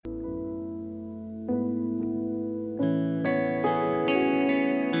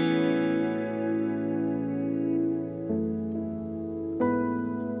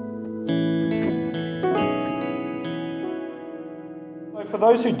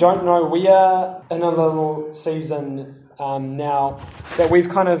those who don't know, we are in a little season now that we've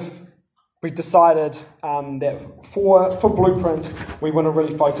decided that for Blueprint we want to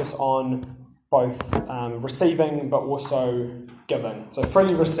really focus on both receiving but also giving. So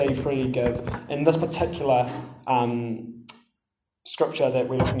freely receive, freely give. And this particular scripture that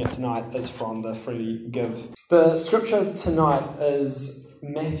we're looking at tonight is from the freely give. The scripture tonight is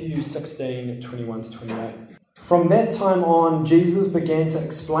Matthew 16, 21 to 28. From that time on, Jesus began to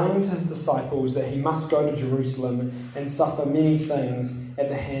explain to his disciples that he must go to Jerusalem and suffer many things at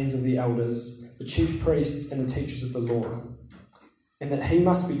the hands of the elders, the chief priests and the teachers of the law, and that he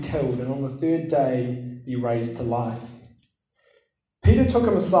must be killed and on the third day be raised to life. Peter took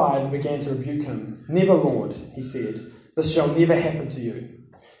him aside and began to rebuke him. "Never, Lord," he said, "this shall never happen to you."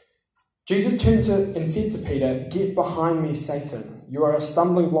 Jesus turned and said to Peter, "Get behind me, Satan. You are a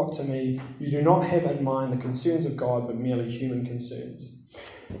stumbling block to me. You do not have in mind the concerns of God, but merely human concerns."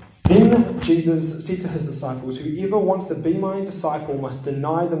 Then Jesus said to his disciples, "Whoever wants to be my disciple must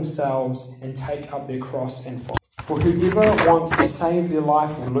deny themselves and take up their cross and follow. For whoever wants to save their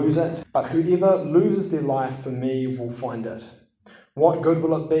life will lose it, but whoever loses their life for me will find it. What good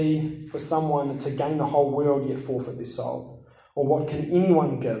will it be for someone to gain the whole world yet forfeit their soul? Or what can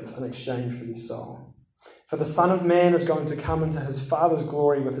anyone give in exchange for their soul? For the Son of Man is going to come into his Father's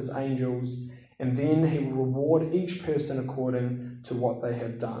glory with his angels, and then he will reward each person according to what they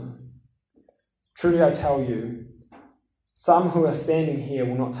have done. Truly I tell you, some who are standing here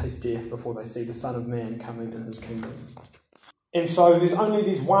will not taste death before they see the Son of Man coming in his kingdom." And so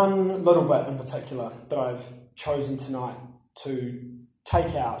there's one little bit in particular that I've chosen tonight to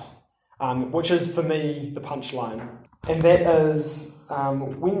take out, which is for me the punchline. And that is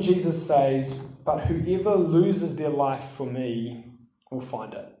when Jesus says, "But whoever loses their life for me will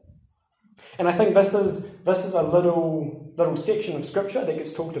find it." And I think this is a little section of scripture that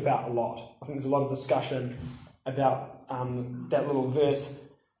gets talked about a lot. I think there's a lot of discussion about that little verse.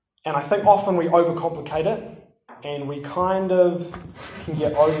 And I think often we overcomplicate it and we kind of can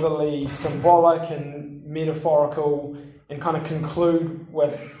get overly symbolic and metaphorical and kind of conclude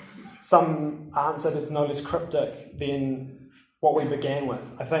with some answer that's no less cryptic than what we began with.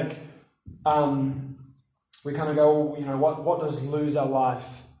 I think we kind of go, what does lose our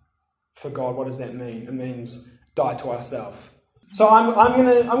life for God? What does that mean? It means die to ourselves. So I'm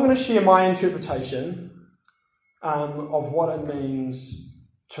gonna share my interpretation of what it means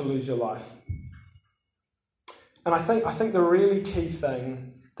to lose your life. And I think the really key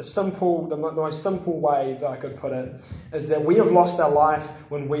thing, the most simple way that I could put it, is that we have lost our life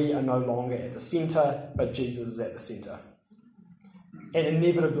when we are no longer at the centre, but Jesus is at the centre. And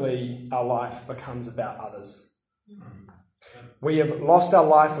inevitably, our life becomes about others. We have lost our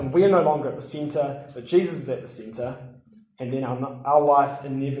life when we are no longer at the centre, but Jesus is at the centre, and then our life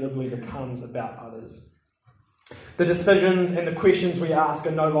inevitably becomes about others. The decisions and the questions we ask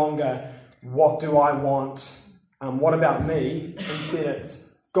are no longer, what do I want? What about me? Instead it's,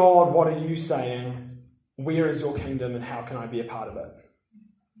 God, what are you saying? Where is your kingdom and how can I be a part of it?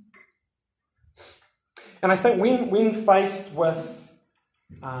 And I think when faced with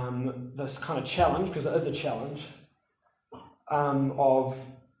this kind of challenge, because it is a challenge, of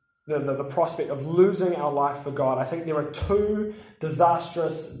the prospect of losing our life for God, I think there are two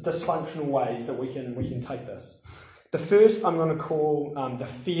disastrous, dysfunctional ways that we can take this. The first I'm going to call the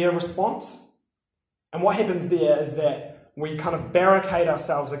fear response. And what happens there is that we kind of barricade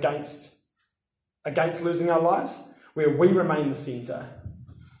ourselves against losing our lives, where we remain the centre.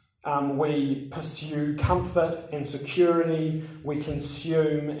 We pursue comfort and security, we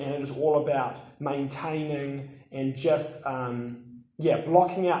consume, and it is all about maintaining and just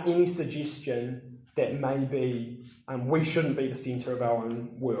blocking out any suggestion that maybe we shouldn't be the centre of our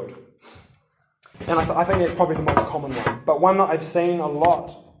own world. And I think that's probably the most common one. But one that I've seen a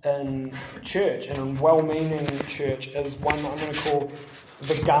lot in church, and in well-meaning church, is one that I'm going to call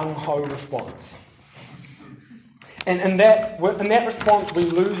the gung-ho response. And in that response, we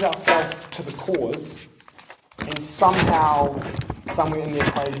lose ourselves to the cause, and somehow, somewhere in the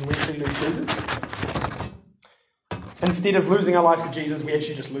equation, we actually lose Jesus. Instead of losing our lives to Jesus, we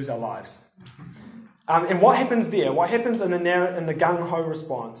actually just lose our lives. And what happens there? What happens in the gung-ho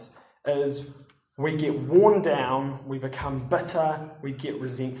response is we get worn down, we become bitter, we get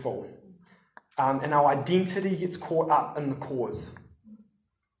resentful. And our identity gets caught up in the cause.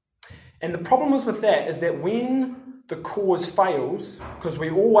 And the problem is with that is that when the cause fails, because we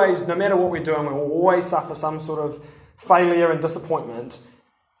always, no matter what we're doing, we will always suffer some sort of failure and disappointment,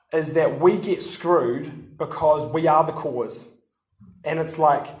 is that we get screwed because we are the cause. And it's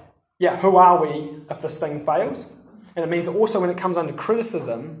like, who are we if this thing fails? And it means also when it comes under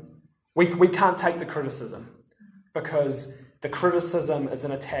criticism, we can't take the criticism because the criticism is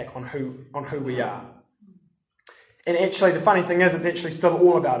an attack on who we are. And actually, the funny thing is, it's actually still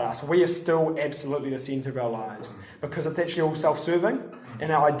all about us. We are still absolutely the centre of our lives because it's actually all self-serving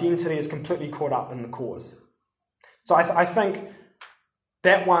and our identity is completely caught up in the cause. So I think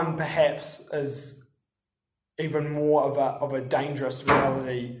that one perhaps is even more of a dangerous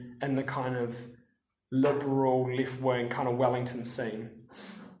reality in the kind of liberal, left-wing kind of Wellington scene.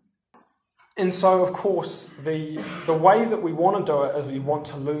 And so, of course, the way that we want to do it is we want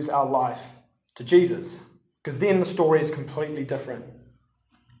to lose our life to Jesus, because then the story is completely different.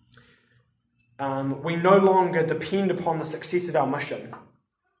 We no longer depend upon the success of our mission,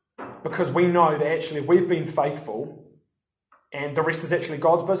 because we know that actually we've been faithful and the rest is actually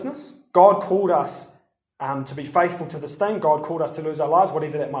God's business. God called us to be faithful to this thing. God called us to lose our lives,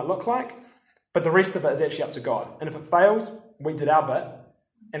 whatever that might look like. But the rest of it is actually up to God. And if it fails, we did our bit.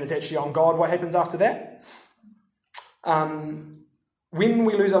 And it's actually on God what happens after that. When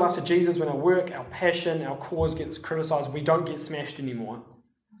we lose our life to Jesus, when our work, our passion, our cause gets criticised, we don't get smashed anymore.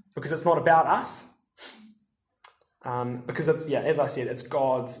 Because it's not about us. Because it's, as I said, it's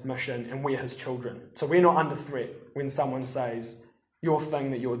God's mission and we're his children. So we're not under threat when someone says, your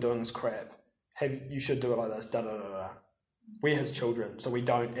thing that you're doing is crap. You should do it like this, da da da da. We're his children, so we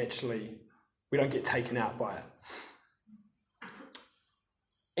don't get taken out by it.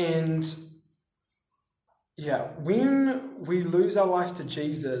 And when we lose our life to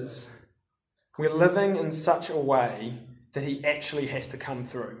Jesus, we're living in such a way that he actually has to come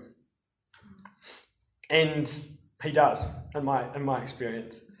through. And he does, in my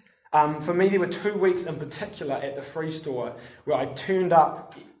experience. For me, there were 2 weeks in particular at the Free Store where I turned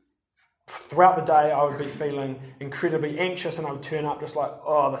up. Throughout the day, I would be feeling incredibly anxious, and I would turn up just like,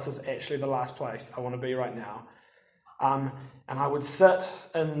 oh, this is actually the last place I want to be right now. And I would sit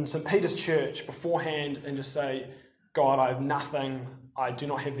in St. Peter's Church beforehand and just say, God, I have nothing. I do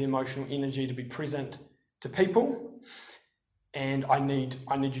not have the emotional energy to be present to people, and I need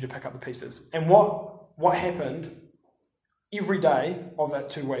you to pick up the pieces. And what happened every day of that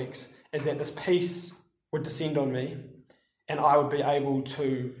 2 weeks is that this peace would descend on me, and I would be able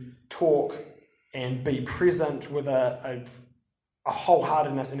to talk and be present with a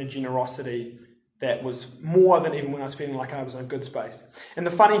wholeheartedness and a generosity that was more than even when I was feeling like I was in a good space. And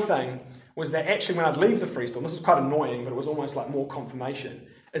the funny thing was that actually when I'd leave the Free Store, and this was quite annoying, but it was almost like more confirmation,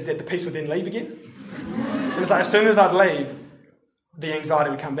 is that the peace would then leave again. And it's like as soon as I'd leave, the anxiety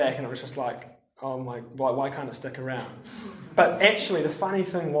would come back, and it was just like, oh my, why can't it stick around? But actually, the funny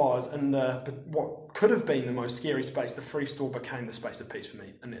thing was, in what could have been the most scary space, the Free Store became the space of peace for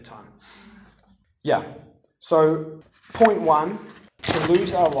me in that time. So point one, to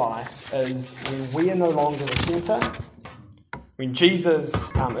lose our life is when we are no longer the centre, when Jesus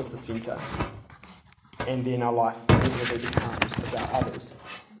is the centre, and then our life inevitably becomes about others.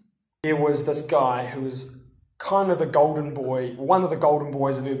 There was this guy who was kind of the golden boy, one of the golden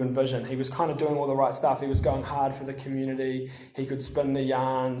boys of Urban Vision. He was kind of doing all the right stuff. He was going hard for the community. He could spin the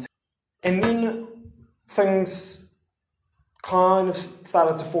yarns. And then things kind of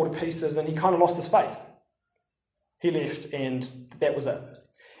started to fall to pieces, and he kind of lost his faith. He left, and that was it.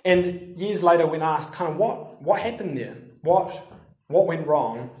 And years later, when asked kind of what happened there, what went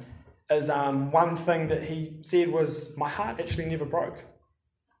wrong, is one thing that he said was, my heart actually never broke.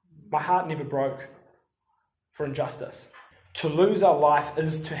 My heart never broke for injustice. To lose our life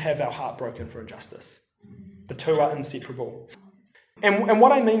is to have our heart broken for injustice. The two are inseparable. And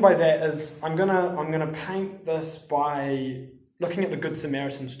what I mean by that is I'm gonna paint this by looking at the Good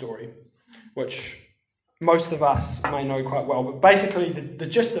Samaritan story, which most of us may know quite well. But basically the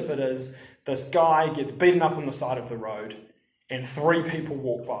gist of it is this guy gets beaten up on the side of the road and 3 people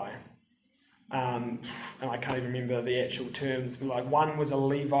walk by. And I can't even remember the actual terms, but like one was a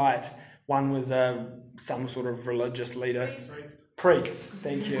Levite, one was some sort of religious leader. Priest,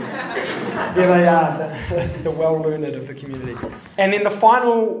 thank you. Yeah, they are the well-learned of the community. And then the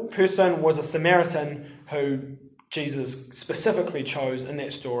final person was a Samaritan who Jesus specifically chose in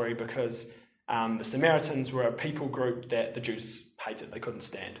that story because the Samaritans were a people group that the Jews hated, they couldn't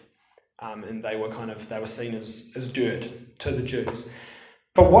stand. And they were seen as dirt to the Jews.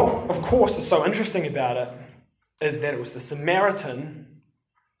 But what, of course, is so interesting about it is that it was the Samaritan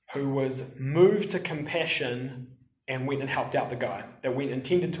who was moved to compassion and went and helped out the guy, that went and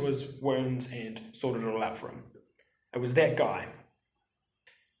tended to his wounds and sorted it all out for him. It was that guy.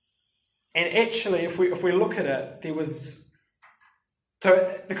 And actually, if we look at it, the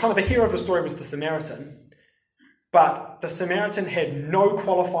hero of the story was the Samaritan, but the Samaritan had no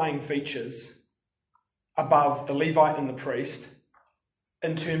qualifying features above the Levite and the priest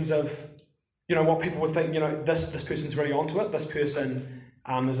in terms of, what people would think, this person's really onto it, this person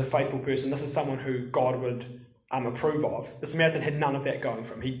is a faithful person, this is someone who God would approve of. The Samaritan had none of that going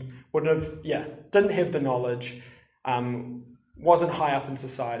for him. He didn't have the knowledge, wasn't high up in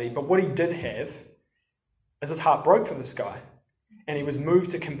society, but what he did have is his heart broke for this guy, and he was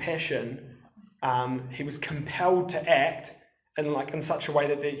moved to compassion. He was compelled to act in such a way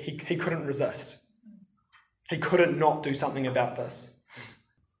that he couldn't resist. He couldn't not do something about this.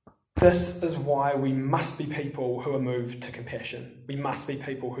 This is why we must be people who are moved to compassion. We must be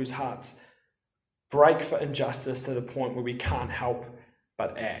people whose hearts break for injustice to the point where we can't help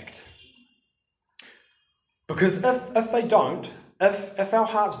but act. Because if they don't, if our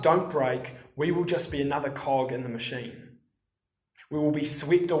hearts don't break, we will just be another cog in the machine. We will be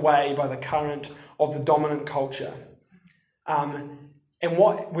swept away by the current of the dominant culture. And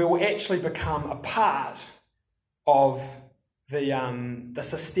we will actually become a part of the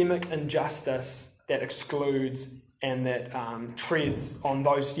systemic injustice that excludes and that treads on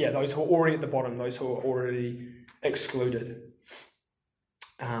those who are already at the bottom, those who are already excluded.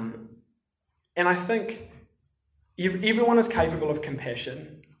 And I think everyone is capable of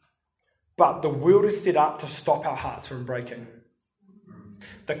compassion, but the world is set up to stop our hearts from breaking.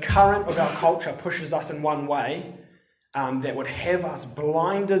 The current of our culture pushes us in one way that would have us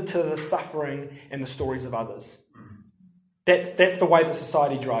blinded to the suffering and the stories of others. That's the way that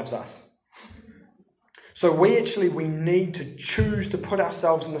society drives us. So we need to choose to put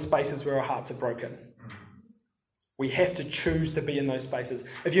ourselves in the spaces where our hearts are broken. We have to choose to be in those spaces.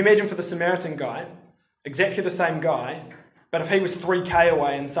 If you imagine for the Samaritan guy, exactly the same guy, but if he was 3k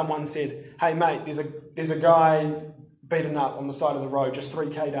away and someone said, "Hey mate, there's a guy beaten up on the side of the road, just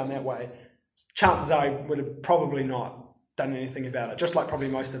 3k down that way," chances are he would have probably not done anything about it, just like probably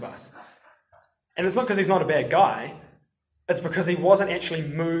most of us. And it's not because he's not a bad guy, it's because he wasn't actually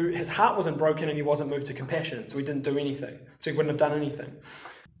moved, his heart wasn't broken and he wasn't moved to compassion, so he didn't do anything, so he wouldn't have done anything.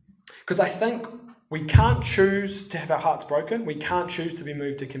 Because I think we can't choose to have our hearts broken, we can't choose to be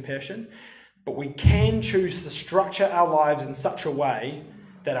moved to compassion, but we can choose to structure our lives in such a way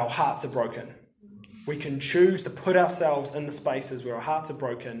that our hearts are broken. We can choose to put ourselves in the spaces where our hearts are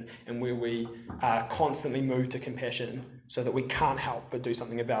broken and where we are constantly moved to compassion so that we can't help but do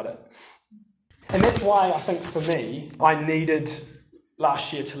something about it. And that's why I think for me, I needed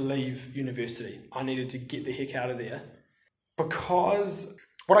last year to leave university. I needed to get the heck out of there. Because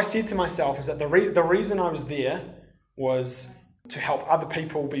what I said to myself is that the reason I was there was to help other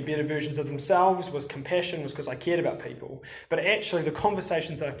people be better versions of themselves, was compassion, was because I cared about people. But actually the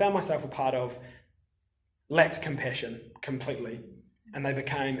conversations that I found myself a part of lacked compassion completely. And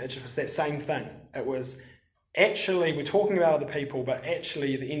it just was that same thing. It was actually, we're talking about other people, but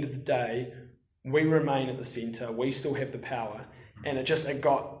actually at the end of the day, we remain at the centre, we still have the power. And it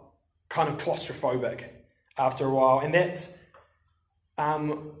got kind of claustrophobic after a while. And that's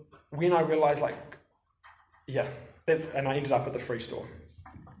when I realised and I ended up at the Free Store,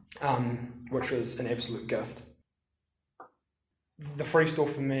 which was an absolute gift. The Free Store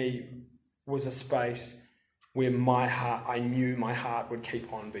for me was a space where I knew my heart would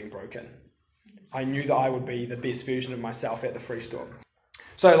keep on being broken. I knew that I would be the best version of myself at the Free Store.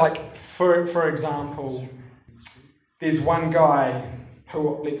 So for example, there's one guy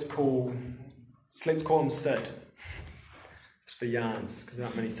who let's call him Sid. Just for yarns, because there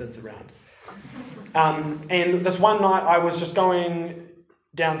aren't many Sids around. And this one night I was just going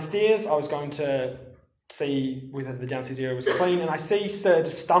downstairs, I was going to see whether the downstairs area was clean, and I see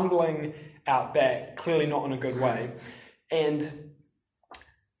Sid stumbling out back, clearly not in a good way. And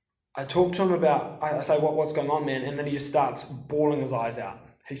I talk to him I say, what's going on, man? And then he just starts bawling his eyes out.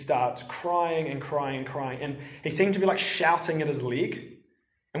 He starts crying and crying and crying. And he seemed to be shouting at his leg.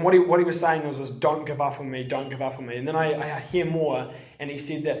 And what he was saying was, "Don't give up on me, don't give up on me." And then I hear more, and he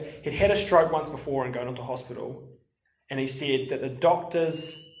said that he'd had a stroke once before and gone into hospital. And he said that the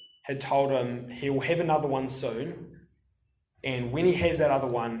doctors had told him he'll have another one soon. And when he has that other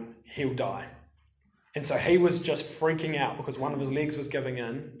one, he'll die. And so he was just freaking out because one of his legs was giving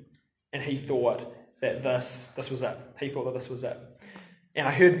in. And he thought that this was it. He thought that this was it. And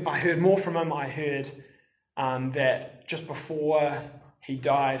I heard more from him. I heard that just before he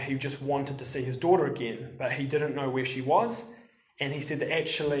died, he just wanted to see his daughter again, but he didn't know where she was. And he said that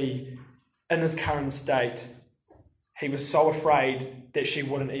actually, in his current state, he was so afraid that she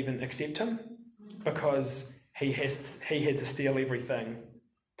wouldn't even accept him because he had to steal everything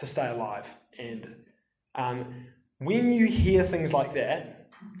to stay alive. And when you hear things like that,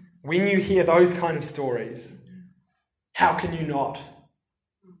 when you hear those kind of stories, how can you not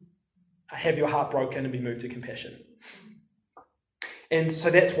have your heart broken and be moved to compassion. And so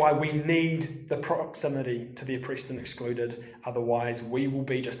that's why we need the proximity to the oppressed and excluded. Otherwise, we will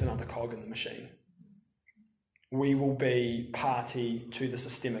be just another cog in the machine. We will be party to the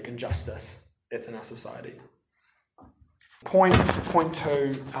systemic injustice that's in our society. Point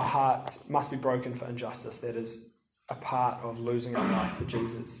 2, our hearts must be broken for injustice. That is a part of losing our life for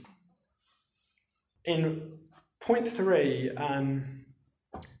Jesus. In point 3,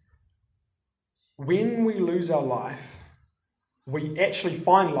 when we lose our life, we actually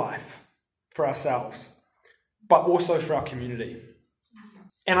find life for ourselves, but also for our community.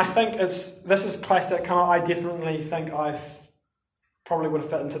 And I think this is classic. I definitely think I probably would have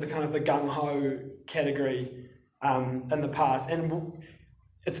fit into the kind of the gung-ho category in the past. And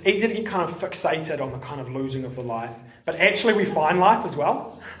it's easy to get kind of fixated on the kind of losing of the life, but actually we find life as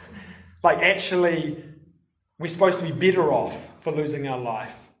well. Like actually, we're supposed to be better off for losing our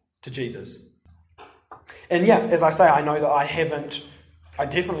life to Jesus. And yeah, as I say, I know that I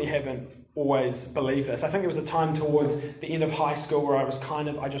definitely haven't always believed this. I think there was a time towards the end of high school where I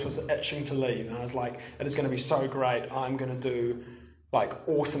just was itching to leave. And I was like, it is going to be so great. I'm going to do like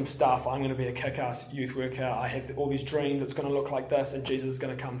awesome stuff. I'm going to be a kick-ass youth worker. I have all these dreams. It's going to look like this, and Jesus is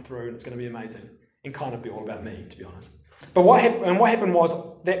going to come through, and it's going to be amazing. And kind of be all about me, to be honest. But what happened was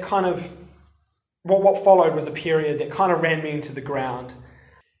that kind of, what followed was a period that kind of ran me into the ground.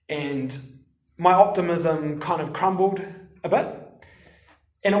 And my optimism kind of crumbled a bit.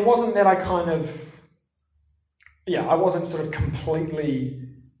 And it wasn't that I wasn't sort of completely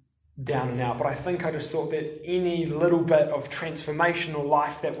down and out, but I think I just thought that any little bit of transformational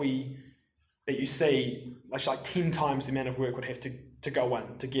life that you see, like 10 times the amount of work would have to go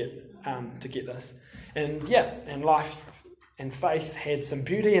in to get this. And life and faith had some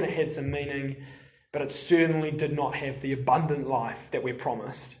beauty and it had some meaning, but it certainly did not have the abundant life that we're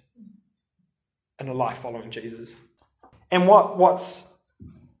promised in a life following Jesus. And what's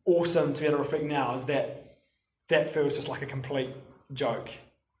awesome to be able to reflect now is that feels just like a complete joke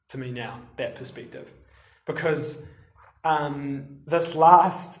to me now, that perspective. Because this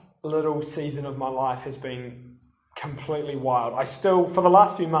last little season of my life has been completely wild. I still, for the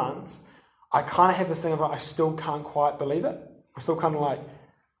last few months, I kind of have this thing of I still can't quite believe it. I'm still kind of like,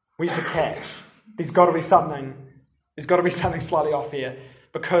 where's the catch? There's got to be something slightly off here,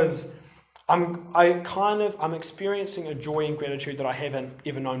 because I'm experiencing a joy and gratitude that I haven't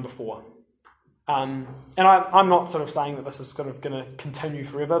ever known before. And I'm not sort of saying that this is sort of going to continue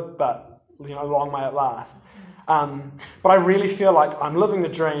forever, but long may it last. But I really feel like I'm living the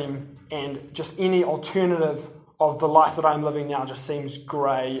dream, and just any alternative of the life that I'm living now just seems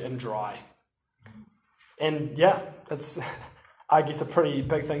grey and dry. And yeah, it's I guess a pretty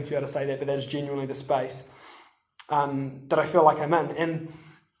big thing to be able to say that, but that is genuinely the space that I feel like I'm in. And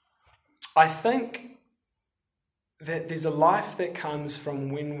I think that there's a life that comes from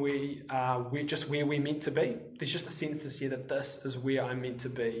when we're just where we're meant to be. There's just a sense this year that this is where I'm meant to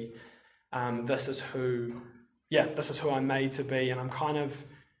be. This is who I'm made to be. And I'm kind of,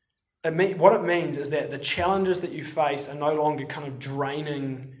 what it means is that the challenges that you face are no longer kind of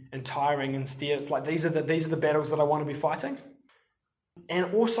draining and tiring. Instead, it's like these are the battles that I want to be fighting.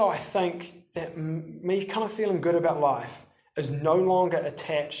 And also, I think that me kind of feeling good about life is no longer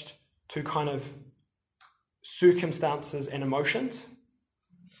attached to kind of circumstances and emotions.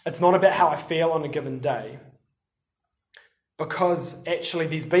 It's not about how I feel on a given day, because actually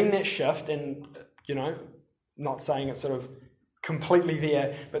there's been that shift, and not saying it's sort of completely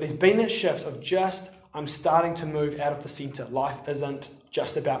there, but there's been that shift of just I'm starting to move out of the center. Life isn't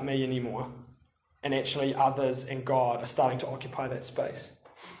just about me anymore, and actually others and God are starting to occupy that space.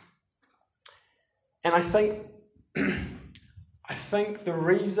 And I think the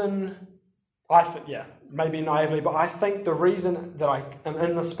reason, maybe naively, but I think the reason that I am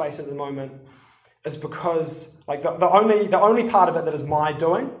in this space at the moment is because, like, the only part of it that is my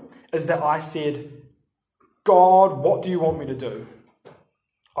doing is that I said, God, what do you want me to do?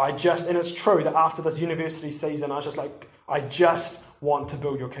 And it's true that after this university season, I was just like, I just want to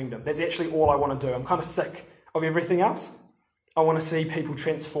build your kingdom. That's actually all I want to do. I'm kind of sick of everything else. I want to see people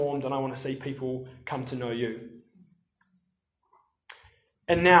transformed, and I want to see people come to know you.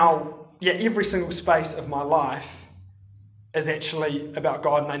 And now, every single space of my life is actually about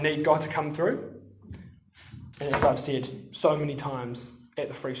God, and I need God to come through. And as I've said so many times at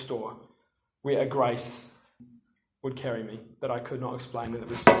the free store, where a grace would carry me that I could not explain, and it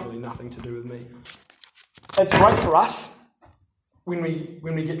was certainly nothing to do with me. It's great for us when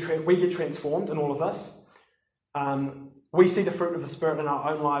we get transformed in all of this. We see the fruit of the Spirit in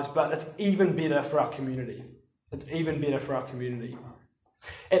our own lives, but it's even better for our community.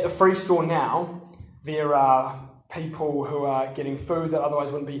 At the free store now, there are people who are getting food that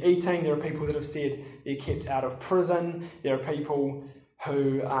otherwise wouldn't be eating. There are people that have said they're kept out of prison. There are people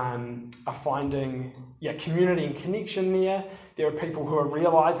who are finding community and connection there. There are people who are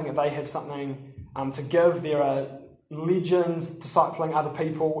realising that they have something to give. There are legends discipling other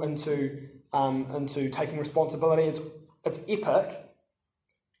people into taking responsibility. It's epic,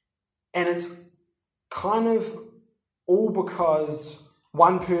 and it's kind of all because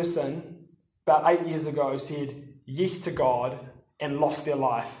one person about 8 years ago said yes to God and lost their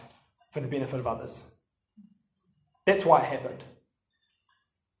life for the benefit of others. That's why it happened.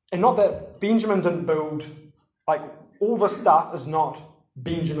 And not that Benjamin didn't build, all this stuff is not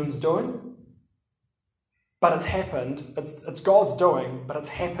Benjamin's doing, but it's happened. It's God's doing, but it's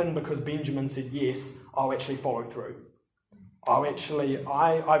happened because Benjamin said, yes, I'll actually follow through.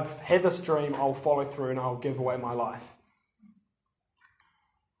 I've had this dream, I'll follow through and I'll give away my life.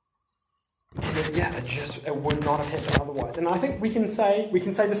 And it would not have happened otherwise. And I think we can say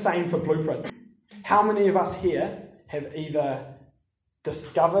the same for Blueprint. How many of us here have either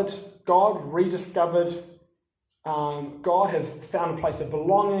discovered God, rediscovered God, have found a place of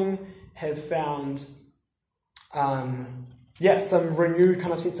belonging, have found some renewed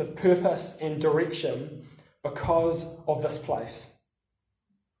kind of sense of purpose and direction because of this place?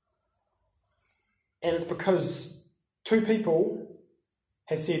 And it's because two people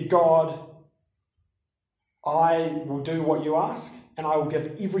have said, God, I will do what you ask, and I will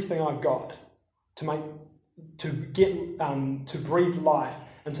give everything I've got to breathe life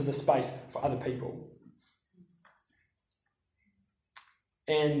into the space for other people.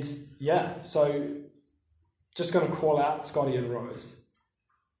 And so just going to call out Scotty and Rose,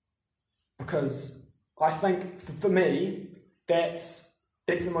 because I think for me that's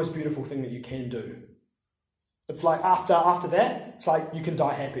the most beautiful thing that you can do. It's like after that, it's like you can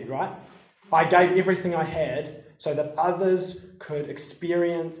die happy, right? I gave everything I had so that others could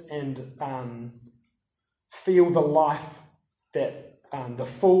experience and feel the life that the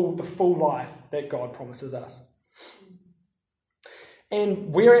full life that God promises us.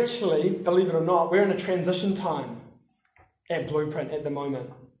 And we're actually, believe it or not, we're in a transition time at Blueprint at the moment.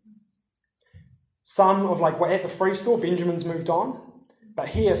 We're at the free store, Benjamin's moved on, but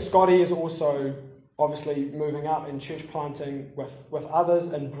here Scotty is also obviously moving up in church planting with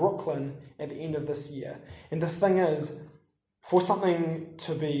others in Brooklyn at the end of this year. And the thing is, for something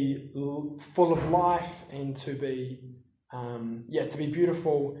to be full of life and to be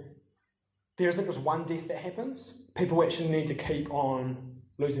beautiful, there isn't just one death that happens. People actually need to keep on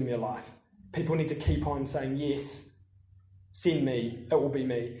losing their life. People need to keep on saying, yes, send me, it will be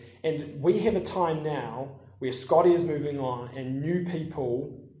me. And we have a time now where Scotty is moving on and new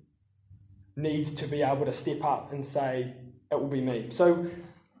people need to be able to step up and say, it will be me. So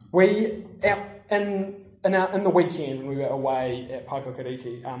in the weekend when we were away at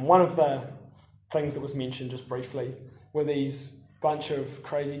Paikokariki, one of the things that was mentioned just briefly were these bunch of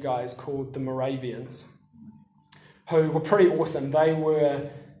crazy guys called the Moravians, who were pretty awesome. They were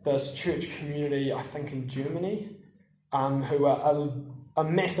this church community, I think in Germany, who are a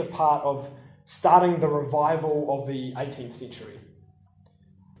massive part of starting the revival of the 18th century.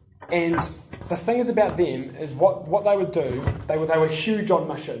 And the thing is about them is what they would do, they were huge on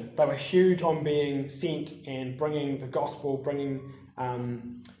mission. They were huge on being sent and bringing the gospel, bringing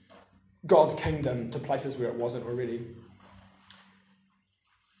God's kingdom to places where it wasn't already.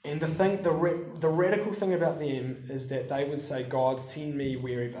 And the radical thing about them is that they would say, God, send me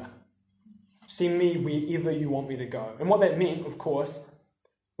wherever. Send me wherever you want me to go. And what that meant, of course,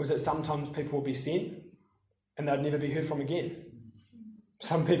 was that sometimes people would be sent and they'd never be heard from again.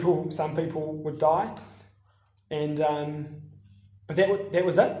 Some people would die, and but that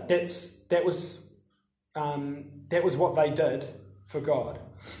was it. That was what they did for God.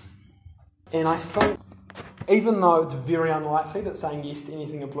 And I think, even though it's very unlikely that saying yes to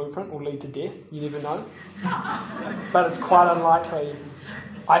anything at Blueprint will lead to death, you never know, but it's quite unlikely.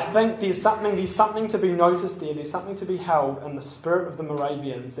 I think there's something to be noticed there. There's something to be held in the spirit of the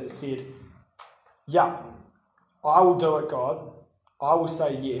Moravians that said, yeah, I will do it, God. I will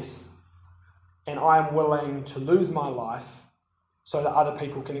say yes, and I am willing to lose my life so that other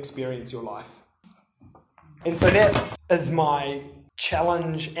people can experience your life. And so that is my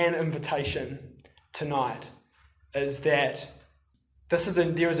challenge and invitation tonight, is that this is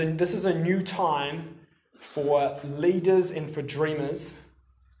a new time for leaders and for dreamers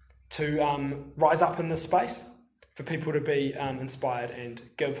to rise up in this space, for people to be inspired and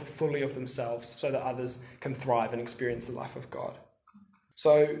give fully of themselves so that others can thrive and experience the life of God.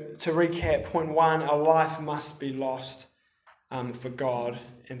 So to recap, point one, our life must be lost for God,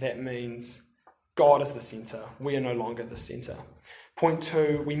 and that means God is the centre. We are no longer the centre. Point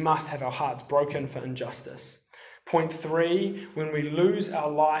 2, we must have our hearts broken for injustice. Point 3, when we lose our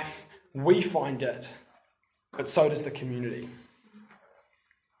life, we find it, but so does the community.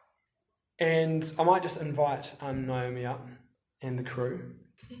 And I might just invite Naomi up and the crew,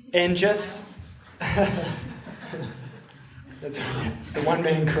 and just that's the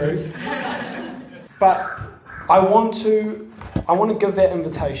one-man crew. But I want to give that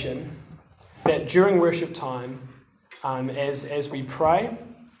invitation that during worship time, as we pray,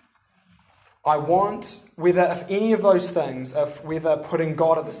 I want, if any of those things, whether putting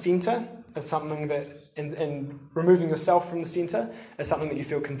God at the centre is something that, and removing yourself from the centre is something that you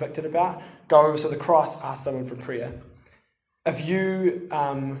feel convicted about, go over to the cross, ask someone for prayer. If you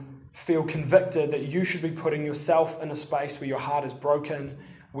feel convicted that you should be putting yourself in a space where your heart is broken,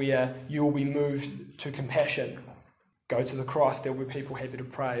 where you will be moved to compassion, go to the cross. There will be people happy to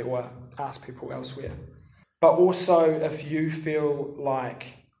pray, or ask people elsewhere. But also, if you feel like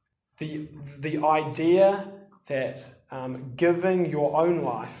the idea that giving your own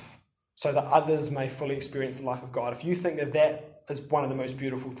life so that others may fully experience the life of God, if you think that is one of the most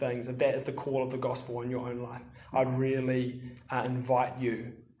beautiful things, if that is the call of the gospel in your own life, I'd really invite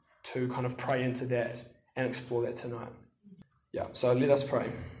you to kind of pray into that and explore that tonight. Yeah, so let us pray.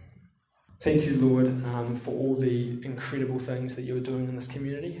 Thank you, Lord, for all the incredible things that you are doing in this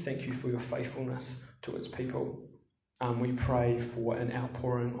community. Thank you for your faithfulness to its people. We pray for an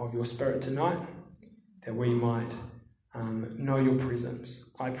outpouring of your Spirit tonight, that we might know your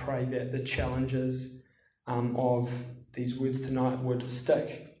presence. I pray that the challenges of these words tonight would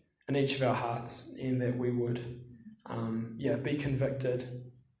stick in each of our hearts, and that we would be convicted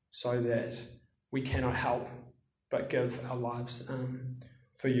so that we cannot help but give our lives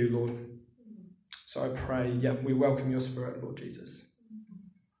for you, Lord. So I pray, we welcome your Spirit, Lord Jesus.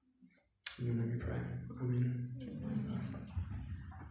 In your name we pray. Amen.